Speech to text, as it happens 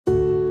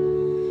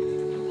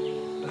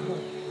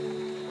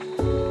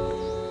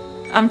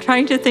I'm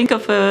trying to think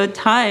of a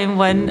time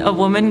when a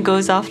woman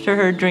goes after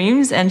her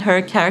dreams and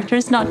her character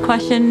is not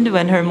questioned,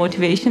 when her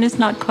motivation is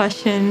not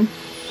questioned.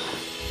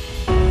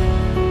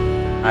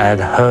 I had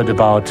heard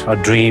about her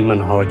dream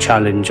and her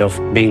challenge of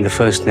being the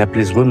first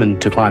Nepalese woman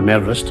to climb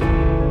Everest.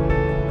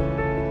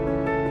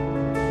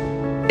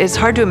 It's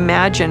hard to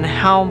imagine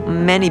how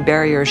many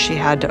barriers she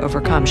had to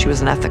overcome. She was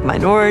an ethnic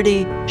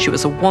minority, she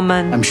was a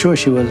woman. I'm sure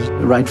she was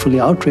rightfully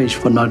outraged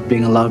for not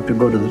being allowed to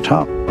go to the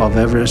top of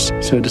Everest.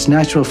 So it is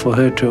natural for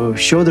her to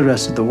show the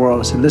rest of the world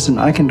and say, listen,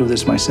 I can do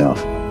this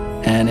myself.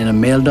 And in a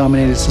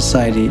male-dominated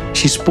society,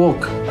 she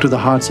spoke to the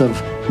hearts of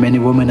many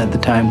women at the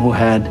time who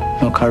had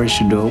no courage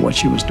to do what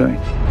she was doing.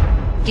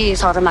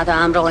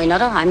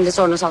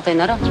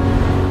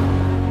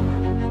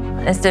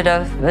 Instead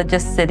of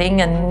just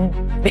sitting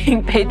and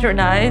being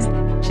patronized,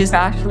 she's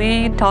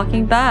actually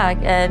talking back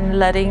and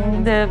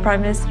letting the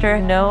Prime Minister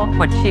know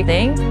what she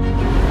thinks.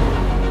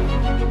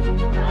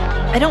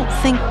 I don't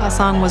think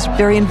PASANG was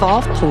very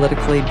involved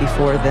politically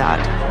before that.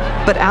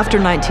 But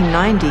after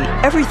 1990,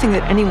 everything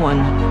that anyone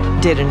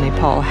did in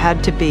Nepal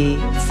had to be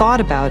thought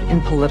about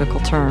in political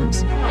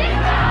terms.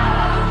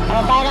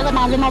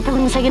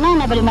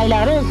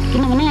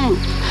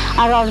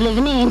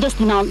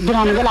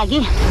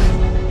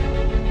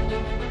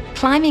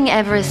 Climbing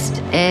Everest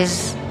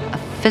is a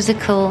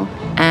physical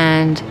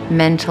and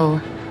mental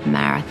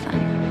marathon.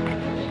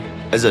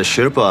 As a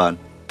Sherpa,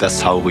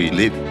 that's how we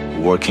live,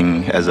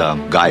 working as a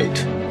guide.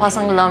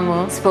 PASANG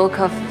Lamu spoke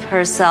of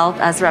herself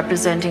as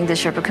representing the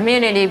Sherpa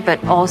community,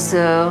 but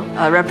also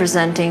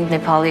representing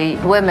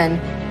Nepali women.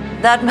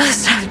 That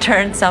must have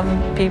turned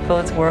some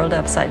people's world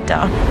upside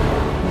down.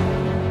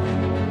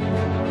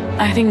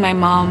 I think my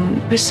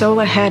mom was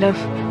so ahead of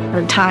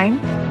her time.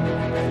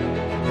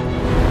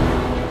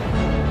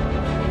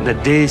 The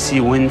day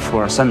she went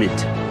for a summit,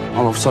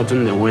 all of a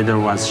sudden the weather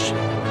was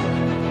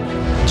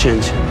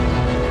changed.